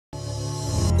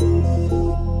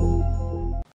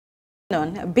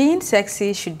Being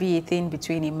sexy should be a thing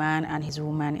between a man and his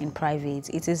woman in private.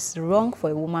 It is wrong for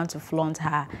a woman to flaunt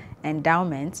her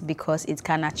endowments because it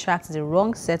can attract the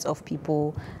wrong set of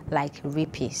people like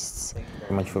rapists. Thank you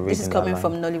very much for reading. This is coming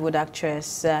from Nollywood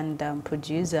actress and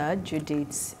producer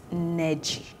Judith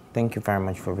Nneji. Thank you very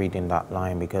much for reading that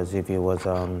line, because if it was it's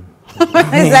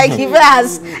like if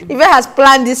it has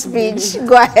planned this speech,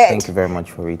 go ahead. Thank you very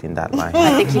much for reading that line.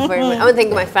 Thank you very much. I want to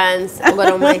thank my fans, God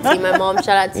Almighty, my mom,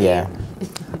 shout out to you.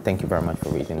 Thank you very much for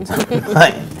reading that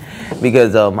line.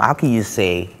 Because how can you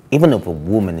say, even if a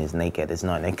woman is naked, it's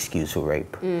not an excuse for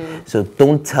rape. So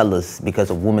don't tell us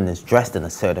because a woman is dressed in a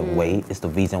certain way is the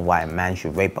reason why a man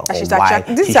should rape her. These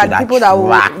are the people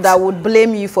that would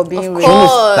blame you for being raped. You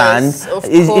understand?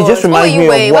 It just reminds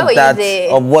me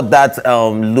of what that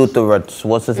Lutherot,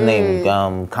 what's his name,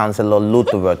 Councillor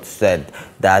Lutherot said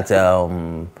that.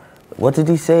 What did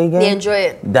he say again? They enjoy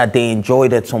it. That they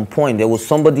enjoyed at some point. There was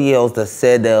somebody else that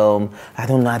said, I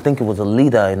don't know, I think it was a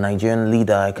leader, a Nigerian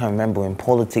leader, I can't remember, in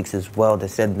politics as well, that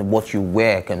said what you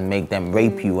wear can make them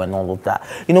rape you and all of that.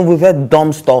 You know, we've had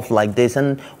dumb stuff like this,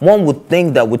 and one would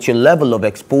think that with your level of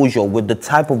exposure, with the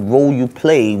type of role you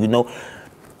play, you know,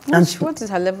 what is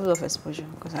her level of exposure?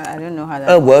 Because I don't know how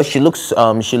that. Well, she looks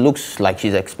like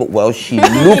she's exposed. Well, she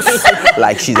looks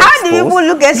like she's exposed. How do people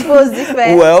look exposed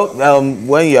different? Well,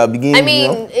 when you are beginning. I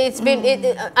mean, it's been.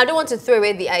 I don't want to throw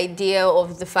away the idea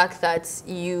of the fact that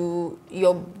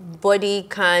your body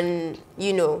can,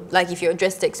 you know, like if you're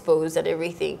dressed exposed and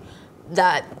everything,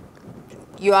 that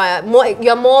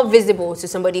you're more visible to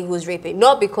somebody who's raping,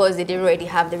 not because they didn't already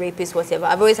have the rapist, whatever.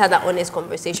 I've always had that honest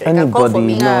conversation. Anybody, it can come for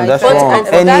me. No, that's wrong.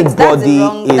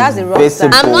 Anybody that's the wrong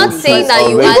visible. I'm not saying that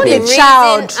you are the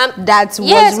child that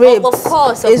was raped. Of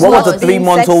course. What was a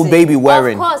 3-month-old baby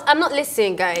wearing? Of course. I'm not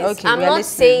listening, guys. Okay, I'm not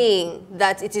saying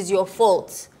that it is your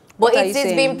fault, but it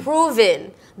has been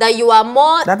proven that you are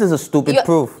more. That is a stupid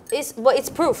proof. It's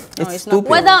proof. No, it's stupid.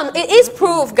 Whether it is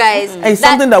proof, guys. It's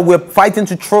something that we're fighting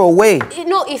to throw away. You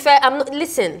know,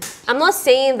 listen, I'm not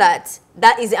saying that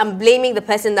I'm blaming the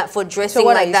person for dressing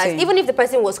like that. Even if the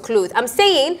person was clothed, I'm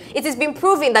saying it has been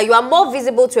proven that you are more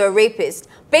visible to a rapist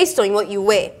based on what you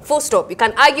wear. Full stop. You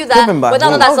can argue that, but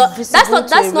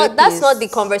that's not the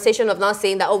conversation of now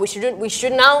saying that we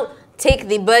should now take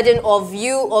the burden of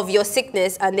your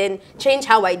sickness and then change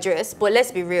how I dress. But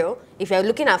let's be real. If you're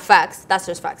looking at facts, that's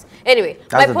just facts. Anyway,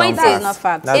 my point is, not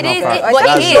facts. It is.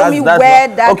 Show me where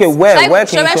that. Okay, where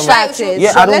can you show me?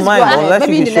 Yeah, I don't mind. Unless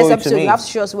maybe you in the can next show it episode to me. you have to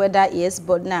show us where that is.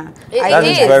 But now that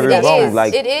is very wrong.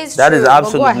 Like it is. That is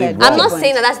absolutely wrong. I'm not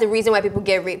saying that that's the reason why people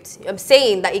get raped. I'm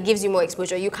saying that it gives you more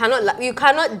exposure. You cannot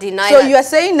deny. So you are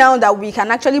saying now that we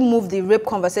can actually move the rape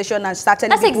conversation and start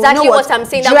telling people. That's exactly what I'm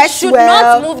saying. That we should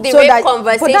not move the rape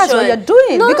conversation. But that's what you're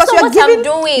doing. No, because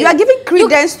you are giving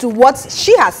credence to what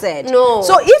she has said. No.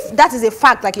 So if that is a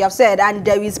fact, like you have said, and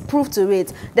there is proof to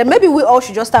it, then maybe we all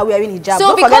should just start wearing hijab.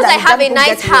 So because I have a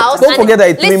nice house, don't forget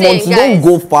that 3 months, don't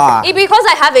go far. Because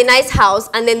I have a nice house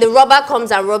and then the robber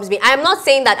comes and robs me, I'm not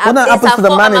saying that. What happens to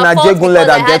the man in Ajegunle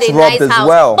that gets robbed as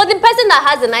well? But the person that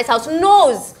has a nice house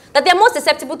knows that they're more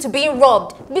susceptible to being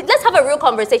robbed. Let's have a real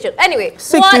conversation. Anyway,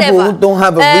 sick people don't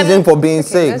have a reason for being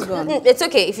sick. It's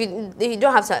okay if you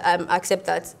don't have to accept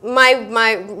that.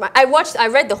 I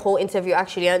read the whole interview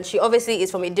actually, and she obviously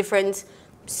is from a different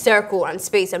circle and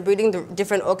space and breathing the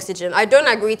different oxygen. I don't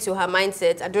agree to her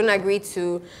mindset. I don't agree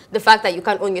to the fact that you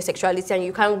can't own your sexuality and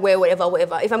you can't wear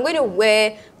whatever. If I'm going to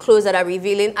wear clothes that are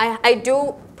revealing, I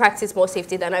do practice more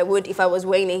safety than I would if I was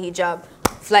wearing a hijab.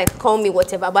 Like, call me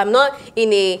whatever, but I'm not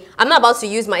about to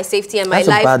use my safety and my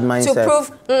life to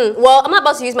prove. Well, I'm not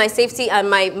about to use my safety and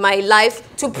my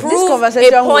life to prove a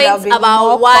point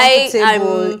about why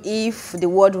I'm. If the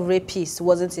word rapist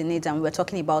wasn't in it and we were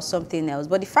talking about something else,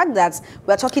 but the fact that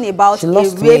we're talking about she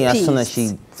lost a rapist, me as soon as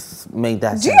she made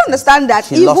that. Do you understand that?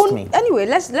 She lost me. Anyway,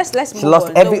 let's move She lost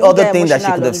on. every other thing that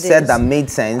she could have said that made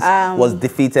sense was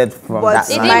defeated from that.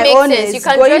 It didn't make sense. You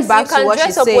can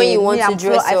dress up when you want to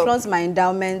dress up. I flaunt my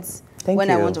endowments when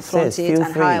I want to flaunt it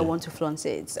and how I want to flaunt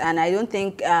it. And I don't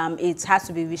think it has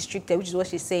to be restricted, which is what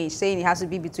she's saying. She's saying it has to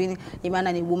be between a man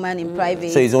and a woman in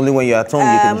private. So it's only when you're at home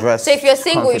you can dress. So if you're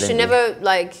single, you should never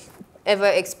ever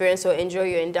experience or enjoy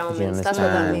your endowments. That's what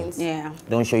that means. Yeah.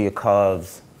 Don't show your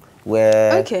curves.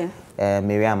 Where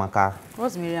Miriamaka.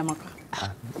 What's Miriamaka?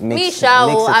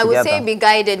 I would say be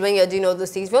guided when you're doing all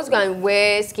those things. If you want to go and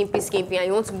wear skimpy and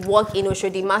you want to walk in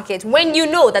Oshodi market when you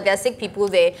know that there are sick people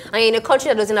there and you're in a country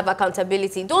that doesn't have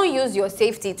accountability, don't use your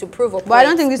safety to prove a point. But I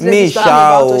don't think this lady is talking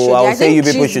about Oshodi. I think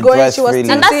she was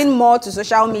tilting more to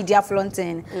social media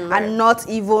flaunting and not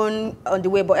even on the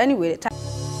way. But anyway.